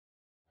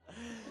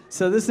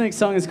So this next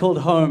song is called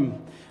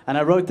Home, and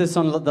I wrote this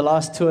on the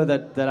last tour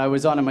that I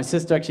was on, and my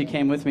sister actually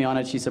came with me on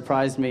it. She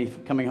surprised me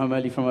coming home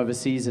early from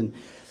overseas, and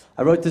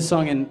I wrote this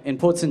song in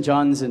Port St.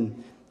 John's,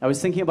 and I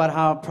was thinking about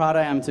how proud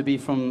I am to be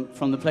from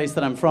the place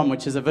that I'm from,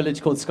 which is a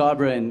village called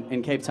Scarborough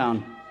in Cape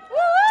Town.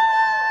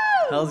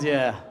 Hells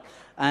yeah.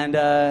 And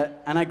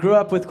I grew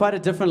up with quite a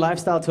different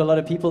lifestyle to a lot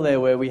of people there,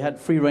 where we had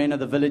free reign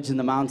of the village and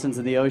the mountains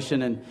and the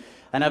ocean, and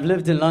I've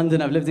lived in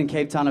London, I've lived in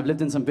Cape Town, I've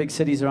lived in some big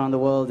cities around the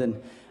world, and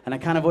I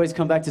kind of always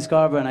come back to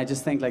Scarborough, and I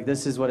just think, like,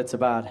 this is what it's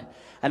about.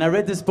 And I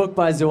read this book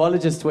by a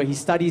zoologist where he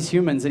studies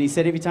humans, and he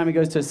said every time he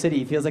goes to a city,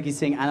 he feels like he's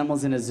seeing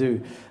animals in a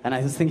zoo. And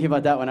I was thinking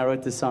about that when I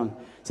wrote this song.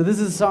 So this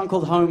is a song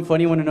called Home for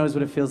anyone who knows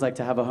what it feels like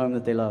to have a home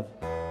that they love.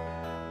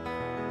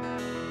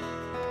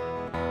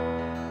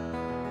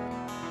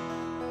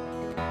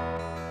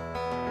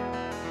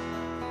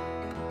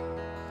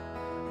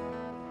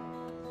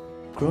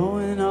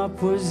 Growing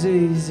up was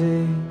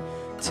easy,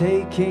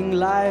 taking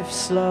life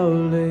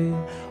slowly.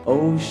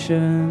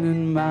 Ocean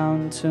and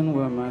mountain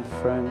were my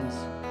friends.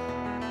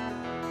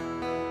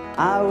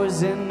 I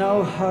was in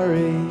no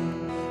hurry,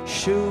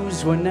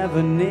 shoes were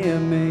never near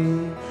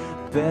me,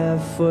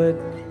 barefoot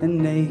and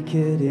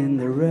naked in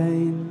the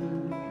rain.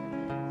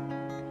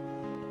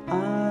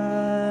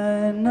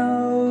 I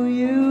know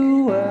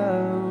you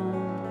well,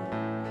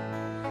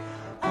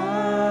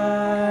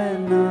 I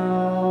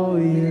know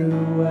you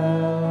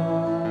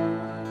well,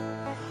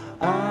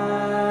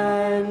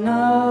 I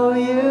know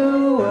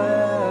you well.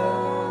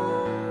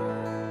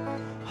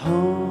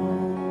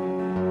 Home,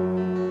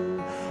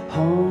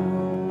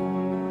 home,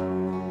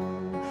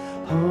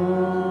 home.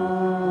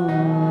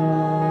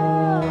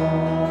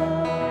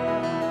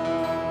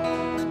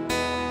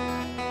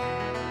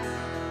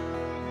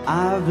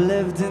 I've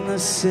lived in the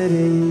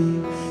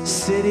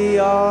city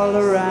all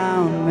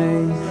around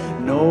me.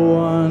 No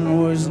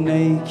one was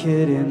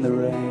naked in the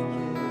rain.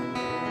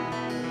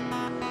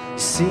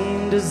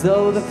 Seemed as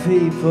though the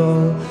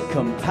people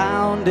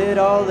compounded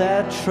all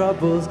their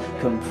troubles,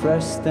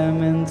 compressed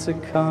them into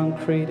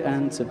concrete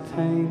and to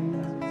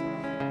pain.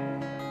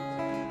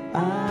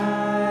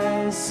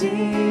 I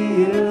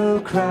see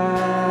you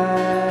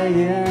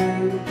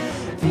crying.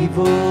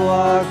 People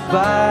walk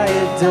by,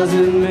 it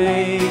doesn't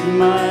make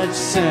much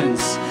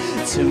sense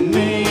to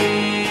me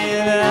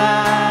that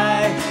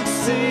I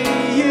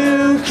see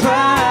you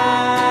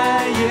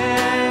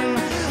crying.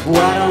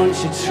 Why don't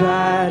you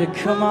try to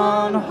come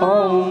on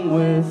home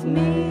with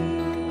me?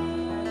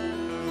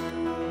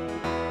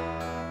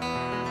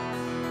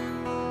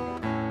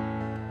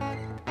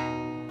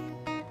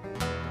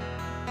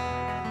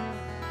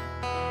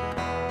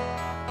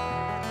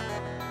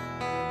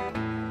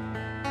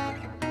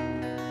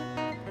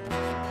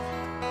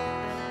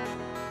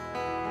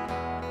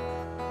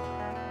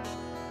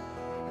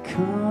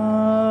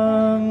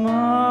 Come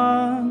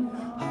on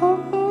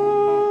home,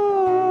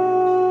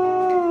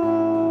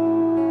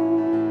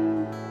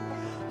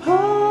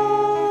 home,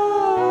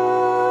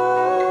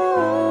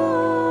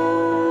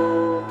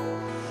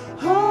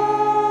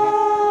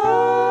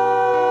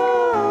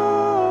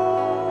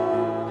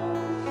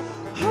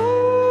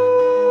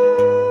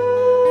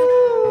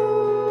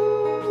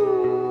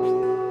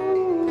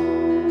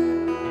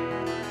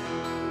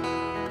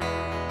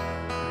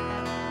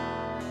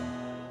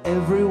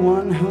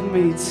 Everyone who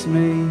meets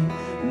me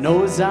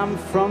knows I'm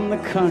from the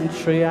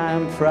country. I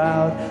am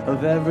proud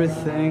of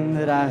everything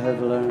that I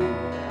have learned.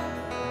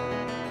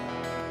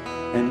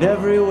 And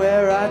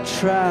everywhere I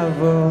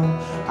travel,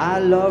 I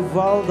love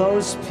all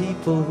those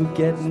people who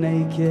get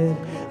naked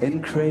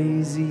and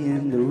crazy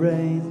in the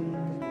rain.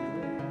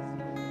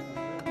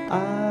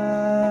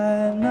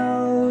 I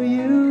know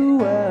you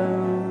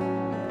well,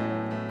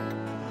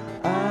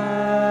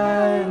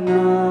 I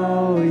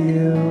know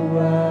you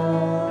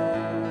well,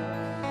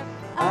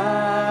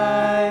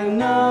 I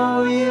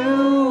know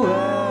you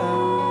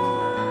well.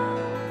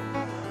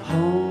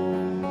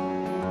 Home,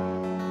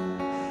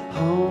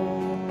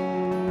 home,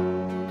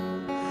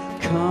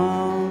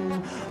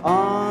 come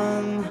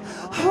on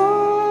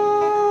home,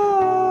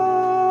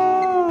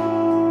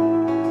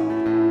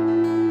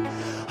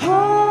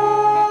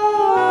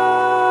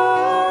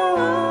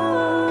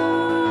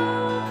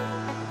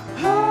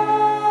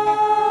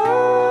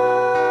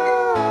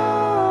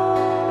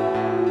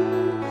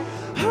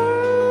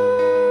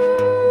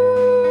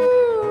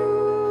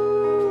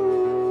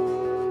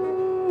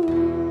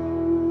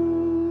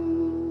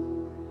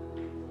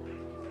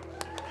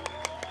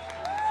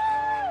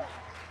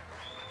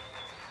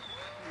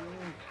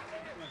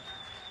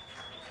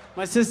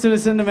 My sister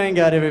listened to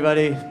Maingard,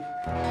 everybody.